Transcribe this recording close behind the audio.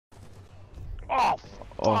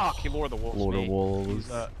Fuck, he lured the wolves. Lord of me. Wolves.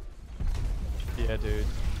 He's, yeah, dude.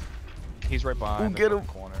 He's right behind get the him.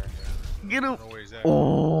 corner. Get him! I don't know where he's at.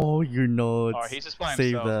 Oh, you're nuts. Oh, he's just by Save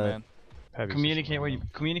himself, that. man. Heavy's Communicate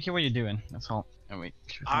just what you're doing. That's all. Oh wait.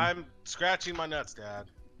 I'm scratching my nuts, Dad.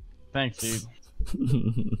 Thanks, dude.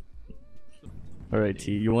 Alright,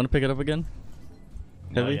 T, you want to pick it up again?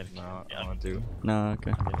 No, Heavy? I get it. No, I don't do. Nah,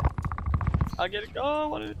 okay. I'll get it. Oh,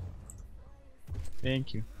 what is it?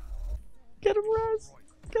 Thank you. Get him, Raz!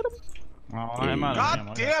 Get him! Oh, I'm out of God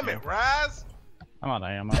ammo. damn it, Raz! I'm out of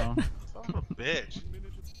ammo. Son of a bitch.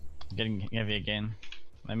 Getting heavy again.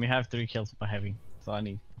 Let me have 3 kills by heavy. That's all I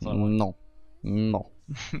need. That's all I want. No. No.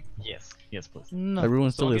 Yes. Yes, please. No.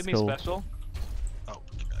 Everyone still Don't is give me cool. special. Oh,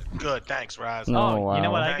 good. Thanks, Raz. No. Oh, you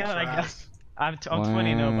know what? wow. Thanks, I got. Raz. I'm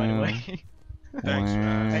 20 now, by the way. Thanks,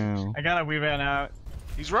 Raz. Wow. I got it. We ran out.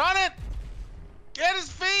 He's running! Get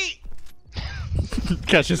his feet!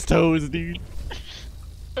 Catch his toes, dude.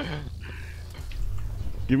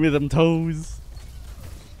 Give me them toes.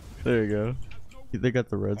 There you go. They got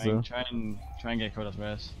the red zone. Try and get Koda's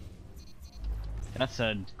rest. That's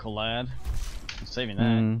a collab. I'm saving that.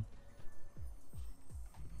 Mm.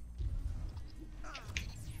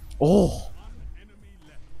 Oh!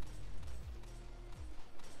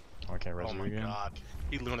 Okay, Oh Resurrect my again. god.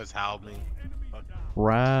 He Luna's howled me. Fuck.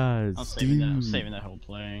 Raz, I'm saving that. I'm dude. saving that whole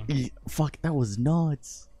play. Fuck, that was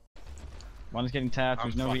nuts. One's getting tapped. I'm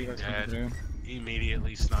There's no fucking reverse coming dead. through.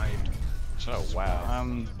 Immediately sniped. Oh, wow.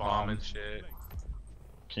 I'm Bomb and shit.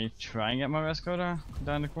 Can you try and get my rest Koda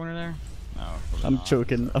down the corner there? No. probably I'm not.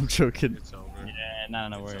 choking. I'm choking. It's over. Yeah, no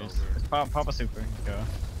It's worries. over. Just pop a super. Go.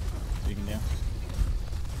 So you can do.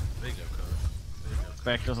 There you go, Cody. There you go.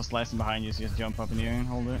 Spectre's are slicing behind you, so you just jump up in the air and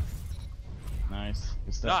hold it. Nice.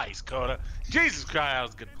 Good stuff. Nice, Coda. Jesus Christ, that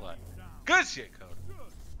was a good play. Good shit, Coda.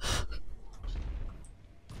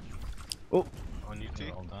 Oh. On you, T.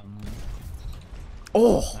 Well done.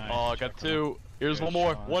 Oh! Nice. Oh, I got 2. Here's Good one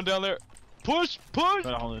more. shot. One down there. Push! Push!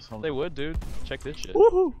 Gotta hold this, hold They it. would, dude. Check this shit.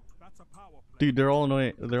 Woohoo! Dude, they're all in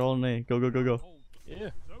A. They're all in A. Go, go, go, go.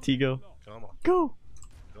 Yeah. T, go. Come on. Go!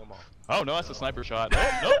 Come on. Oh, no, that's a sniper shot. Nope,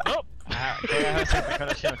 nope, nope. Koda have a super,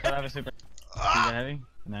 Koda shield, Koda have a super. You got heavy?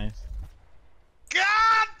 Nice.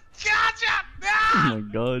 God! Gotcha! Oh Ah! my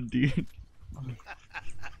god, dude.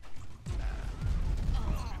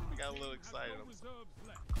 We got a little excited.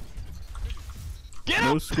 Get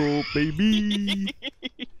No him! scope, baby!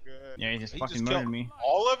 Good. Yeah, he just He fucking just murdered killed me.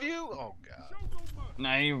 all of you? Oh god.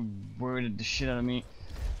 Nah, he worded the shit out of me.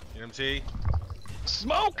 MT.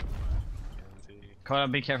 Smoke! MT. Koda,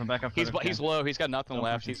 be careful, back up. He's Koda, he's low. He's got nothing Don't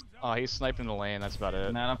left. push him. He's sniping the lane. That's about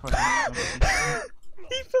it. Nah, don't push him. Don't push him.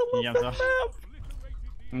 He fell He off jumped the off.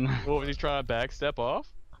 map! What was he trying to backstep off?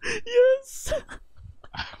 Yes!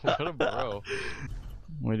 What a bro.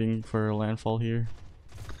 Waiting for a landfall here.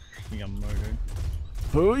 He got murdered.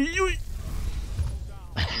 Oh, you.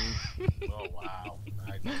 Oh wow.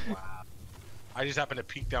 Wow. I just happened to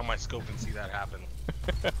peek down my scope and see that happen.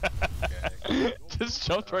 Okay. Just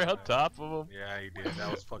jumped right on top of him. Yeah, he did.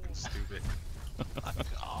 That was fucking stupid.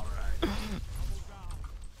 Alright.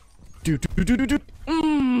 Dude, dude, dude, dude, dude.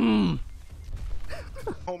 Mmm!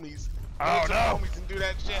 Homies. Oh, no. Homies and do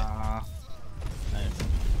that shit. Nice.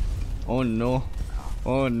 Oh no.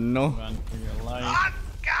 Oh no. Run for your life. Ah,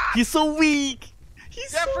 God! He's so weak!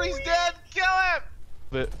 He's Jeffrey's so weak! dead! Kill him!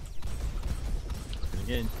 But Pretty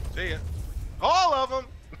good. See ya. All of them!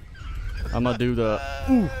 I'm gonna do the.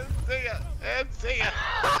 See ya. And see ya.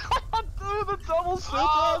 dude, the double super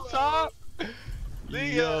Oh, on top.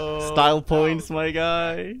 See ya. Style points, my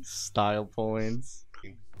guy. Style points.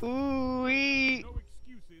 Ooh, wee.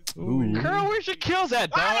 Ooh. Curl, where's your kills at,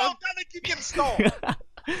 I dog? don't they keep getting stolen.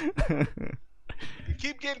 You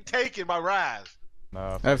keep getting taken by Raz.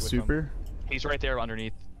 No, I have super. He's right there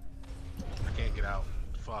underneath. I can't get out.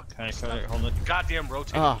 Fuck. Hey, Koda, hold it. Goddamn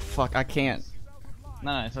rotating. Ah, fuck, I can't.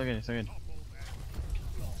 No, it's all good, it's all good.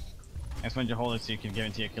 I just wanted you to hold it so you can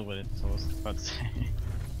guarantee a kill with it, so I was about to say.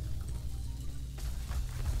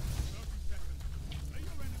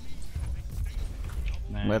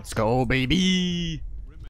 Nice. Let's go, baby!